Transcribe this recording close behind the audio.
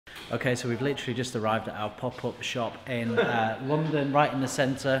Okay, so we've literally just arrived at our pop-up shop in London, right in the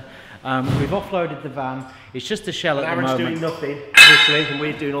centre. We've offloaded the van. It's just a shell at the moment. Aaron's doing nothing, obviously, and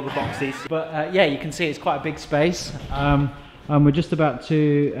we're doing all the boxes. But yeah, you can see it's quite a big space. And we're just about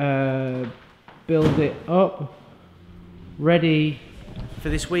to build it up, ready for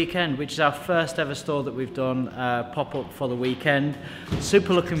this weekend, which is our first ever store that we've done pop-up for the weekend.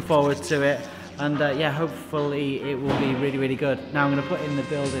 Super looking forward to it. And yeah, hopefully it will be really, really good. Now I'm going to put in the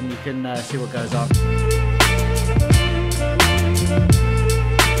building, you can see what goes on.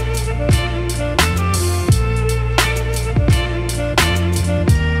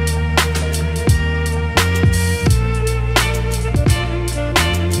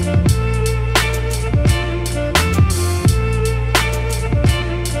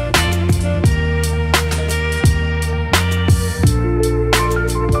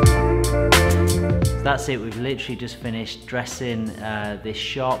 That's it, we've literally just finished dressing this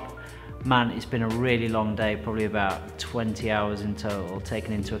shop. Man, it's been a really long day, probably about 20 hours in total,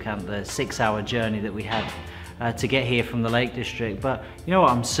 taking into account the 6-hour journey that we had to get here from the Lake District. But you know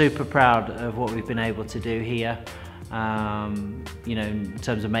what, I'm super proud of what we've been able to do here. You know, in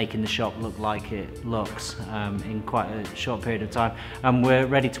terms of making the shop look like it looks in quite a short period of time. And we're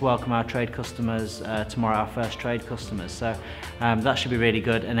ready to welcome our trade customers tomorrow, our first trade customers. So that should be really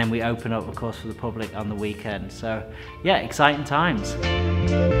good. And then we open up, of course, for the public on the weekend. So yeah, exciting times.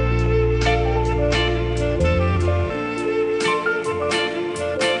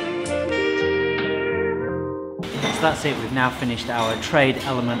 That's it, we've now finished our trade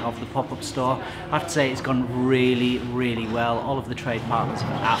element of the pop-up store. I have to say it's gone really, really well. All of the trade partners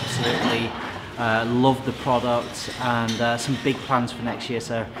have absolutely loved the product, and some big plans for next year.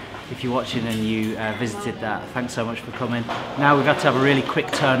 So if you're watching and you visited that, thanks so much for coming. Now we've had to have a really quick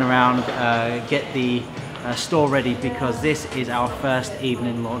turnaround, get the store ready, because this is our first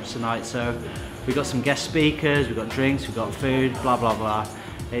evening launch tonight. So we've got some guest speakers, we've got drinks, we've got food, blah, blah, blah.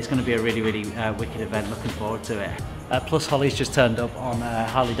 It's going to be a really, really wicked event, looking forward to it. Plus Holly's just turned up on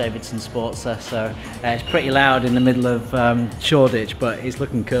Harley Davidson Sportster, so it's pretty loud in the middle of Shoreditch, but it's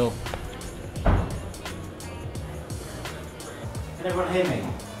looking cool. Can everyone hear me?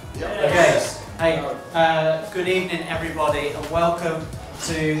 Yes. Okay. Hey, good evening everybody, and welcome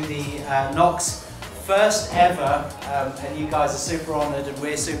to the Knox first ever, and you guys are super honoured, and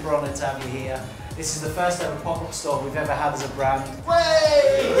we're super honoured to have you here. This is the first ever pop-up store we've ever had as a brand.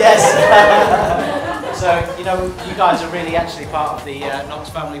 Way! Yes! So, you know, you guys are really actually part of the Knox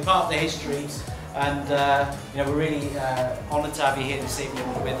family, part of the history, and you know, we're really honoured to have you here this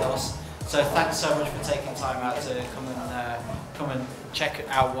evening with us. So thanks so much for taking time out to come and check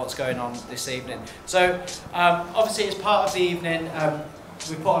out what's going on this evening. So, obviously as part of the evening,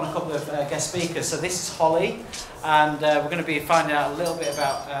 we put on a couple of guest speakers. So this is Holly, and we're going to be finding out a little bit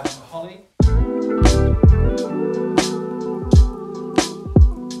about Holly.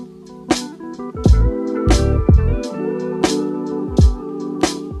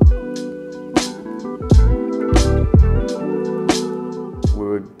 We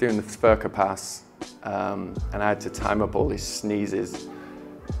were doing the Furka pass, and I had to time up all these sneezes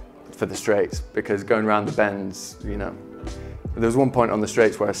for the straights, because going around the bends, you know, there was one point on the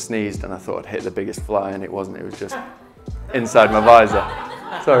straights where I sneezed and I thought I'd hit the biggest fly, and it wasn't, it was just inside my visor.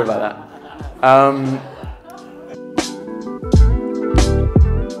 Sorry about that.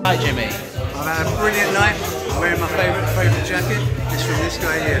 Hi Jimmy. I've had a brilliant night. I'm wearing my favourite jacket. It's from this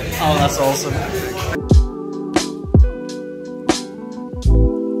guy here. Oh, that's awesome.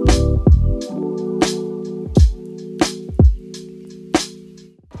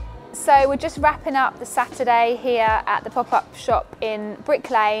 So we're just wrapping up the Saturday here at the pop-up shop in Brick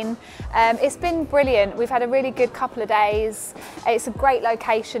Lane. It's been brilliant. We've had a really good couple of days. It's a great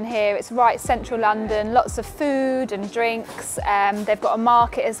location here. It's right central London, lots of food and drinks. They've got a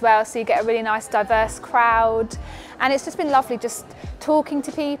market as well, so you get a really nice diverse crowd. And it's just been lovely just talking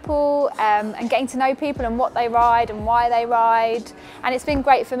to people and getting to know people and what they ride and why they ride. And it's been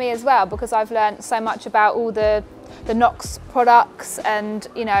great for me as well, because I've learned so much about all the Knox products, and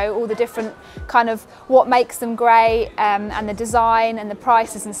you know, all the different kind of what makes them great, and the design and the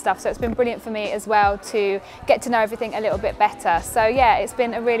prices and stuff. So it's been brilliant for me as well to get to know everything a little bit better. So yeah, it's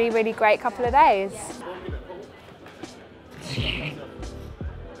been a really, really great couple of days.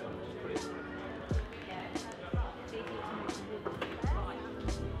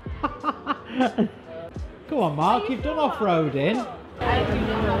 Come on Mark, you've done off-roading.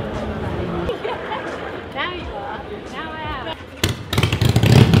 Now you are. Now I am.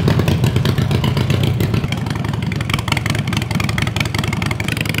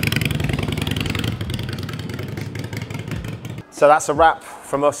 So that's a wrap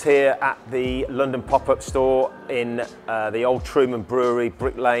From us here at the London pop-up store in the Old Truman Brewery,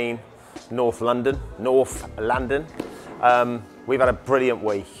 Brick Lane, North London. We've had a brilliant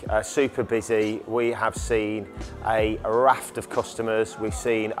week, super busy. We have seen a raft of customers. We've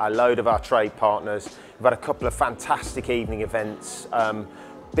seen a load of our trade partners. We've had a couple of fantastic evening events.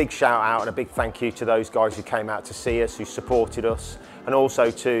 Big shout out and a big thank you to those guys who came out to see us, who supported us, and also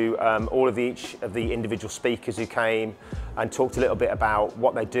to all of each of the individual speakers who came and talked a little bit about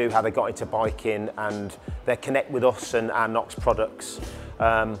what they do, how they got into biking, and their connect with us and our Knox products.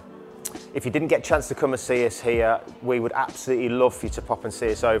 If you didn't get a chance to come and see us here, we would absolutely love for you to pop and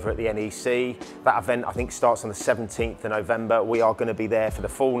see us over at the NEC. That event, I think, starts on the 17th of November. We are going to be there for the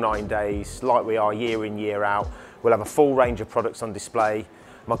full 9 days, like we are year in, year out. We'll have a full range of products on display.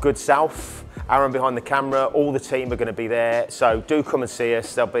 My good self, Aaron behind the camera, all the team are going to be there. So do come and see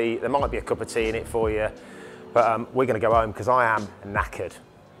us. There might be a cup of tea in it for you. But we're going to go home because I am knackered.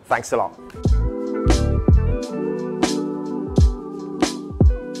 Thanks a lot.